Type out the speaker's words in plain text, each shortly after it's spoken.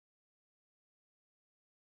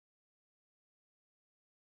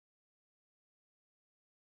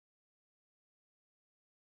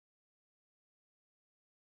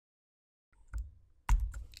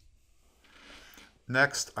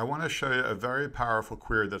Next, I want to show you a very powerful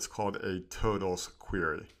query that's called a totals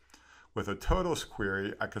query. With a totals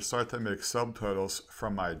query, I can start to make subtotals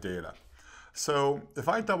from my data. So if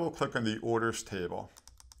I double click on the orders table,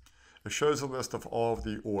 it shows a list of all of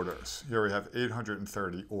the orders. Here we have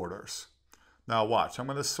 830 orders. Now watch, I'm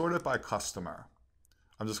going to sort it by customer.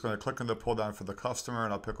 I'm just going to click on the pull down for the customer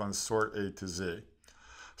and I'll pick on sort A to Z.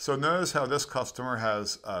 So notice how this customer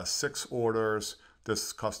has 6 orders,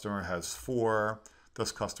 this customer has 4,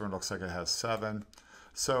 this customer looks like it has 7.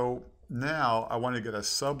 So now I want to get a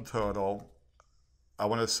subtotal. I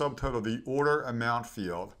want to subtotal the order amount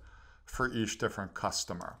field for each different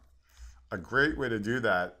customer. A great way to do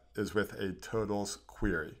that is with a totals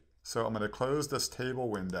query. So I'm going to close this table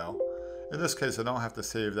window. In this case, I don't have to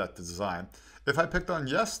save that design. If I picked on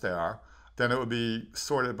yes there, then it would be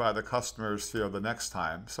sorted by the customers field the next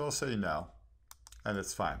time. So I'll say no, and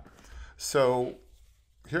it's fine. So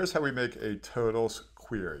here's how we make a totals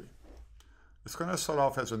query. It's going to start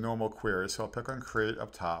off as a normal query, so I'll pick on create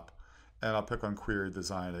up top, and I'll pick on query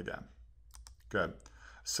design again. Good.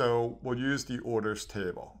 So we'll use the orders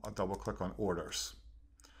table. I'll double click on orders.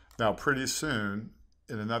 Now pretty soon,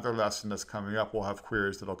 in another lesson that's coming up, we'll have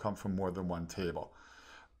queries that'll come from more than one table.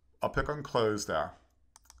 I'll pick on close there.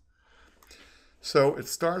 So it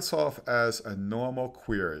starts off as a normal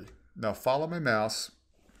query. Now follow my mouse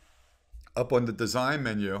up on the design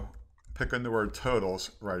menu, pick on the word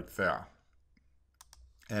totals right there.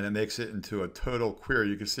 And it makes it into a total query.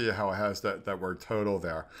 You can see how it has that word total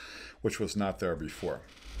there, which was not there before.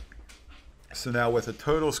 So now with a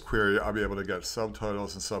totals query, I'll be able to get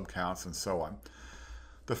subtotals and subcounts and so on.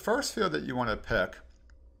 The first field that you want to pick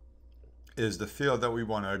is the field that we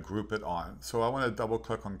want to group it on. So I want to double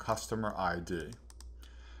click on customer ID.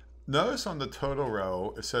 Notice on the total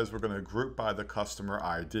row, it says we're going to group by the customer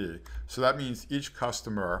ID. So that means each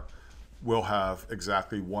customer will have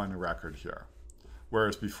exactly one record here.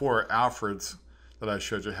 Whereas before, Alfred's that I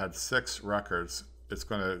showed you had 6 records. It's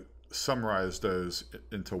going to summarize those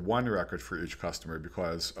into one record for each customer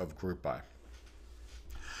because of group by.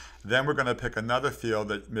 Then we're going to pick another field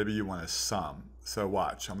that maybe you want to sum. So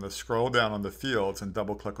watch, I'm going to scroll down on the fields and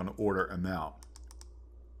double click on order amount.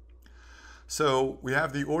 So we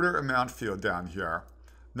have the order amount field down here.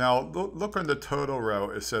 Now look on the total row,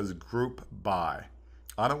 it says group by.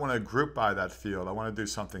 I don't want to group by that field, I want to do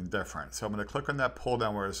something different. So I'm going to click on that pull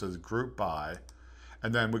down where it says group by,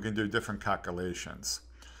 and then we can do different calculations.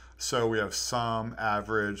 So we have sum,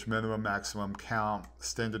 average, minimum, maximum, count,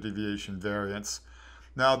 standard deviation, variance.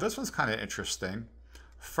 Now this one's kind of interesting.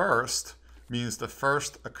 First means the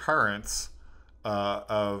first occurrence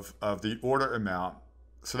of the order amount.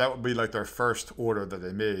 So that would be like their first order that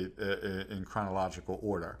they made in chronological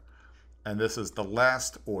order. And this is the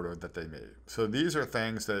last order that they made. So these are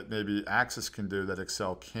things that maybe Access can do that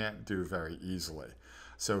Excel can't do very easily.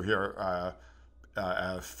 So here,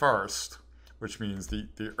 first, which means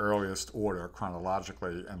the earliest order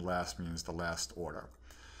chronologically, and last means the last order.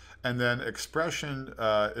 And then expression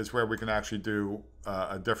is where we can actually do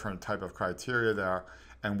a different type of criteria there,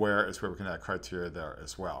 and where is where we can add criteria there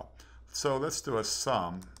as well. So let's do a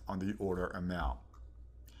sum on the order amount.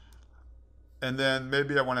 And then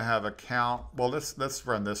maybe I want to have a count. Well, let's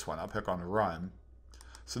run this one. I'll pick on run.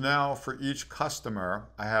 So now for each customer,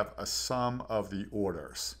 I have a sum of the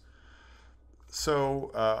orders.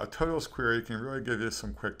 So a totals query can really give you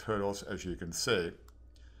some quick totals, as you can see.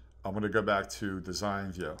 I'm going to go back to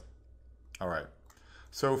design view. All right.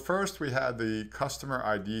 So first we had the customer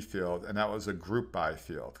ID field, and that was a group by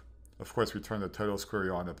field. Of course, we turned the totals query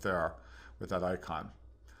on up there with that icon.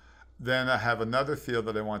 Then I have another field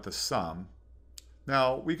that I want to sum.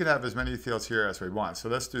 Now, we could have as many fields here as we want. So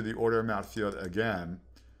let's do the order amount field again,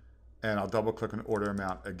 and I'll double click on order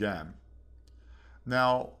amount again.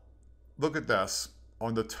 Now, look at this.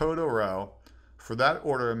 On the total row, for that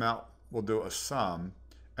order amount, we'll do a sum,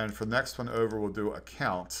 and for the next one over, we'll do a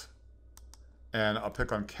count, and I'll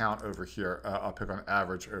pick on count over here. I'll pick on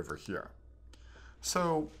average over here.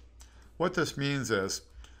 So what this means is,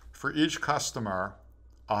 for each customer,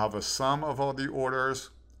 I'll have a sum of all the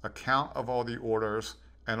orders, a count of all the orders,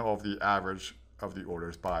 and all of the average of the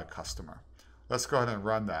orders by customer. Let's go ahead and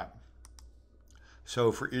run that.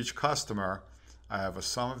 So for each customer, I have a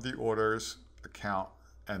sum of the orders, a count,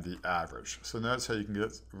 and the average. So notice how you can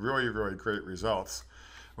get really, really great results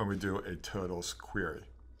when we do a totals query.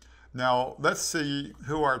 Now let's see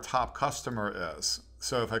who our top customer is.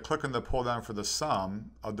 So if I click on the pull down for the sum,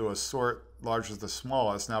 I'll do a sort largest to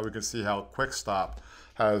smallest. Now we can see how Quick Stop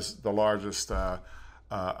has the largest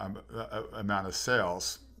amount of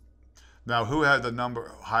sales. Now who had the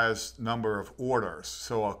highest number of orders?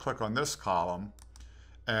 So I'll click on this column,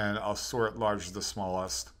 and I'll sort largest to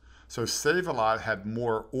smallest. So Save-A-Lot had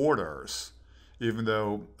more orders, even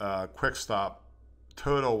though QuickStop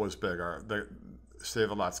total was bigger. The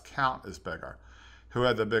Save-A-Lot's count is bigger. Who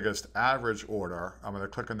had the biggest average order? I'm going to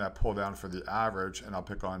click on that pull down for the average, and I'll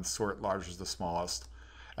pick on sort largest to smallest.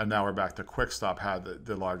 And now we're back to QuickStop had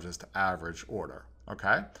the largest average order.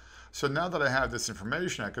 Okay, so now that I have this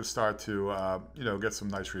information, I could start to get some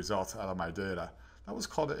nice results out of my data. That was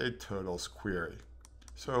called a totals query.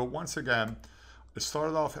 So once again, it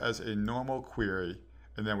started off as a normal query,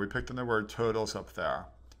 and then we picked in the word totals up there.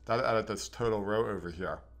 That added this total row over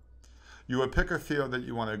here. You would pick a field that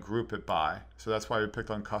you want to group it by. So that's why we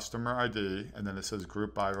picked on customer ID, and then it says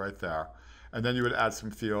group by right there. And then you would add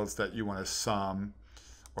some fields that you want to sum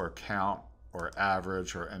or count or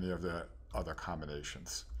average or any of the other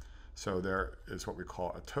combinations. So there is what we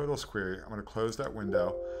call a totals query. I'm going to close that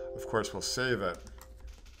window. Of course, we'll save it.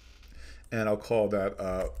 And I'll call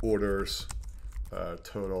that orders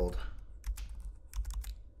totaled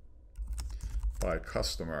by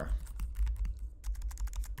customer.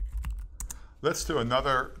 Let's do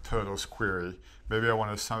another totals query. Maybe I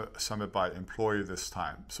want to sum it by employee this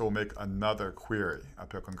time. So we'll make another query. I'll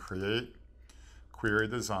click on create, query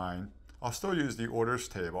design. I'll still use the orders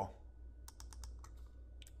table.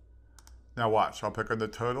 Now watch, I'll pick on the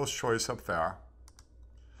totals choice up there.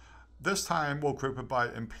 This time we'll group it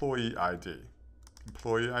by employee ID.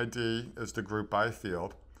 Employee ID is the group by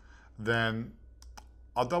field. Then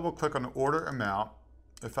I'll double click on order amount.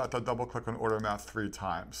 In fact, I'll double click on order amount 3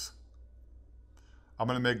 times. I'm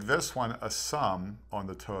going to make this one a sum on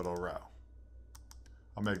the total row.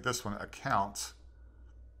 I'll make this one a count,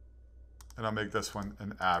 and I'll make this one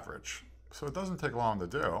an average. So it doesn't take long to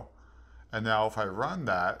do. And now if I run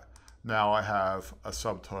that, now I have a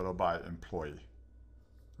subtotal by employee.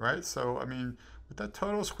 Right? So, I mean, with that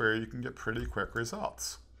totals query, you can get pretty quick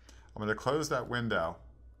results. I'm going to close that window,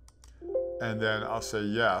 and then I'll say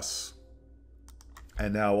yes.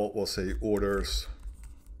 And now we'll say orders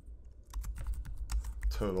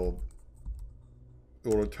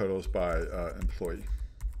order totals by employee.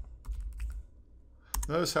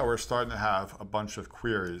 Notice how we're starting to have a bunch of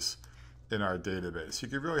queries in our database. You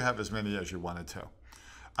could really have as many as you wanted to.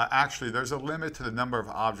 Actually, there's a limit to the number of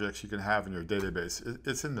objects you can have in your database.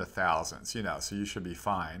 It's in the thousands, so you should be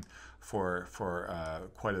fine for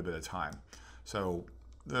quite a bit of time. So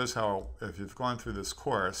notice how, if you've gone through this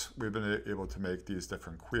course, we've been able to make these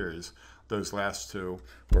different queries. Those last two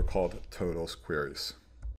were called totals queries.